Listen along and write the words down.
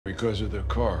because of the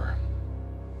car.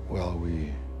 Well,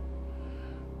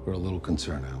 we're a little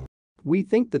concerned now. We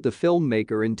think that the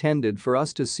filmmaker intended for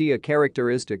us to see a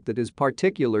characteristic that is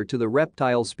particular to the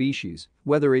reptile species,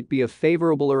 whether it be a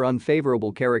favorable or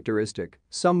unfavorable characteristic,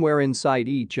 somewhere inside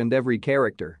each and every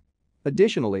character.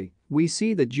 Additionally, we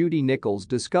see that Judy Nichols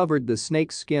discovered the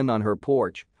snake's skin on her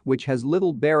porch, which has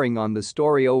little bearing on the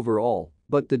story overall,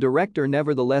 but the director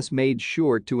nevertheless made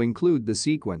sure to include the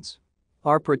sequence.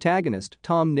 Our protagonist,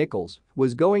 Tom Nichols,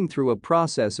 was going through a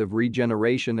process of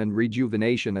regeneration and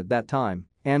rejuvenation at that time,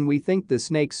 and we think the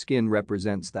snake's skin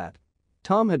represents that.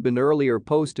 Tom had been earlier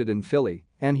posted in Philly,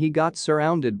 and he got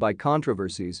surrounded by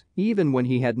controversies, even when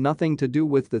he had nothing to do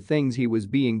with the things he was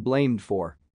being blamed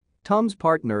for. Tom's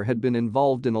partner had been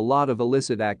involved in a lot of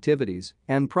illicit activities,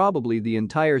 and probably the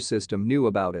entire system knew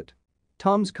about it.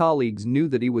 Tom's colleagues knew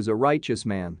that he was a righteous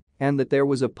man, and that there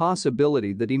was a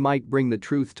possibility that he might bring the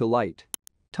truth to light.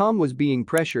 Tom was being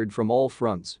pressured from all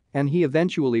fronts, and he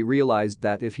eventually realized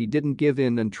that if he didn't give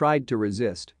in and tried to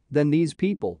resist, then these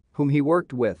people, whom he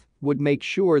worked with, would make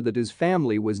sure that his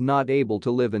family was not able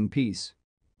to live in peace.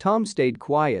 Tom stayed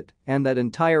quiet, and that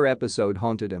entire episode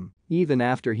haunted him, even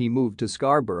after he moved to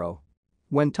Scarborough.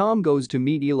 When Tom goes to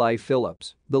meet Eli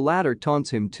Phillips, the latter taunts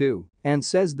him too and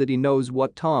says that he knows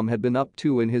what Tom had been up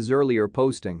to in his earlier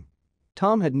posting.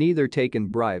 Tom had neither taken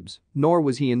bribes, nor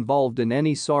was he involved in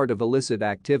any sort of illicit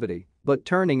activity, but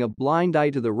turning a blind eye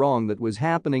to the wrong that was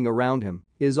happening around him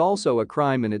is also a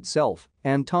crime in itself,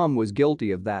 and Tom was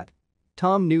guilty of that.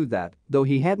 Tom knew that, though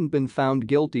he hadn't been found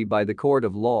guilty by the court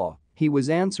of law, he was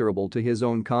answerable to his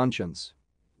own conscience.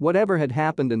 Whatever had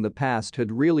happened in the past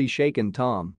had really shaken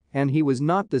Tom, and he was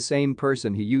not the same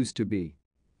person he used to be.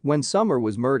 When Summer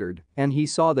was murdered and he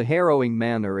saw the harrowing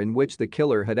manner in which the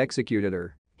killer had executed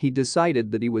her, he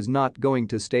decided that he was not going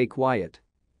to stay quiet.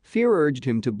 Fear urged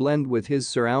him to blend with his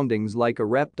surroundings like a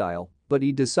reptile, but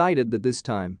he decided that this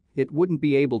time, it wouldn't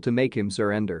be able to make him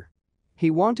surrender.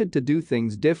 He wanted to do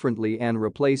things differently and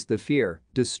replace the fear,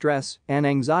 distress, and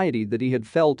anxiety that he had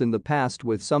felt in the past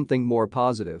with something more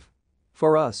positive.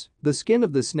 For us, the skin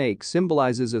of the snake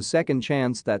symbolizes a second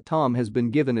chance that Tom has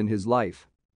been given in his life.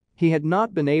 He had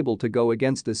not been able to go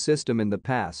against the system in the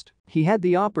past. He had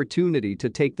the opportunity to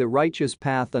take the righteous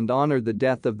path and honor the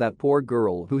death of that poor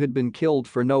girl who had been killed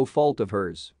for no fault of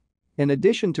hers. In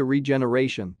addition to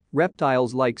regeneration,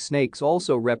 reptiles like snakes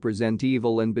also represent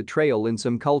evil and betrayal in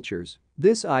some cultures.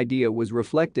 This idea was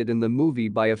reflected in the movie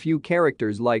by a few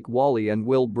characters like Wally and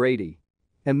Will Brady.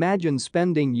 Imagine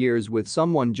spending years with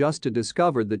someone just to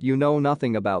discover that you know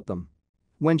nothing about them.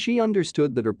 When she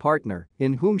understood that her partner,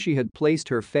 in whom she had placed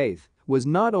her faith, was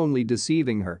not only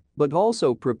deceiving her but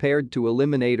also prepared to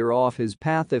eliminate her off his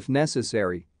path if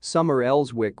necessary, Summer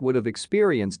Ellswick would have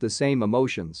experienced the same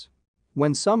emotions.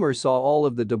 When Summer saw all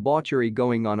of the debauchery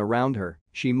going on around her,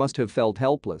 she must have felt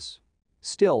helpless.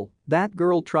 Still, that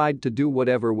girl tried to do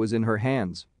whatever was in her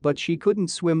hands, but she couldn't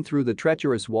swim through the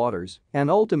treacherous waters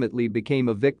and ultimately became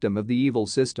a victim of the evil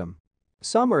system.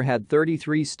 Summer had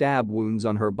 33 stab wounds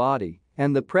on her body,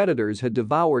 and the predators had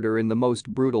devoured her in the most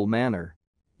brutal manner.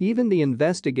 Even the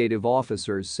investigative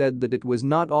officers said that it was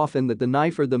not often that the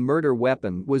knife or the murder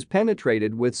weapon was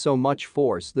penetrated with so much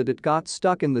force that it got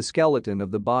stuck in the skeleton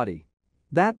of the body.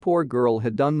 That poor girl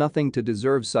had done nothing to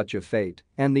deserve such a fate,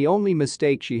 and the only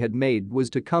mistake she had made was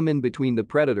to come in between the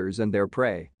predators and their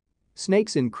prey.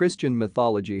 Snakes in Christian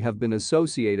mythology have been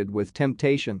associated with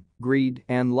temptation, greed,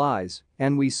 and lies,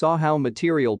 and we saw how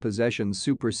material possessions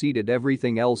superseded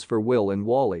everything else for Will and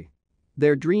Wally.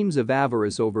 Their dreams of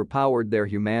avarice overpowered their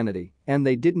humanity, and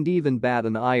they didn't even bat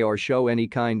an eye or show any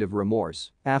kind of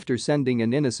remorse after sending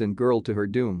an innocent girl to her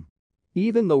doom.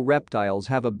 Even though reptiles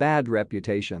have a bad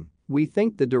reputation, we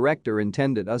think the director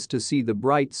intended us to see the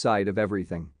bright side of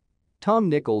everything. Tom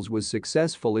Nichols was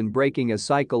successful in breaking a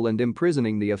cycle and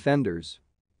imprisoning the offenders.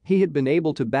 He had been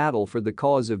able to battle for the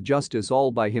cause of justice all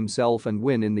by himself and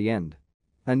win in the end.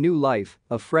 A new life,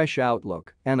 a fresh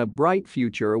outlook, and a bright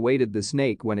future awaited the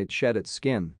snake when it shed its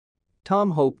skin. Tom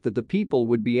hoped that the people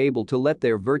would be able to let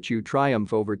their virtue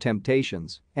triumph over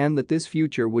temptations and that this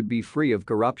future would be free of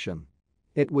corruption.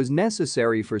 It was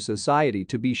necessary for society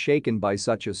to be shaken by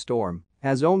such a storm,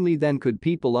 as only then could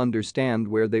people understand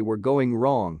where they were going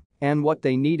wrong and what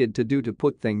they needed to do to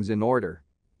put things in order.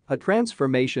 A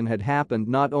transformation had happened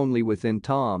not only within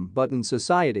Tom but in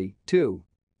society, too.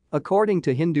 According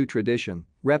to Hindu tradition,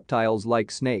 reptiles like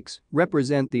snakes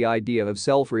represent the idea of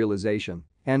self-realization,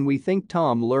 and we think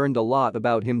Tom learned a lot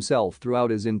about himself throughout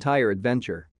his entire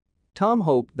adventure. Tom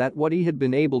hoped that what he had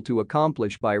been able to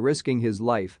accomplish by risking his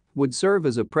life would serve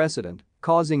as a precedent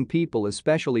causing people,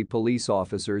 especially police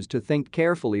officers, to think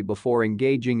carefully before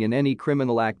engaging in any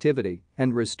criminal activity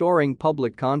and restoring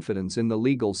public confidence in the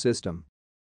legal system.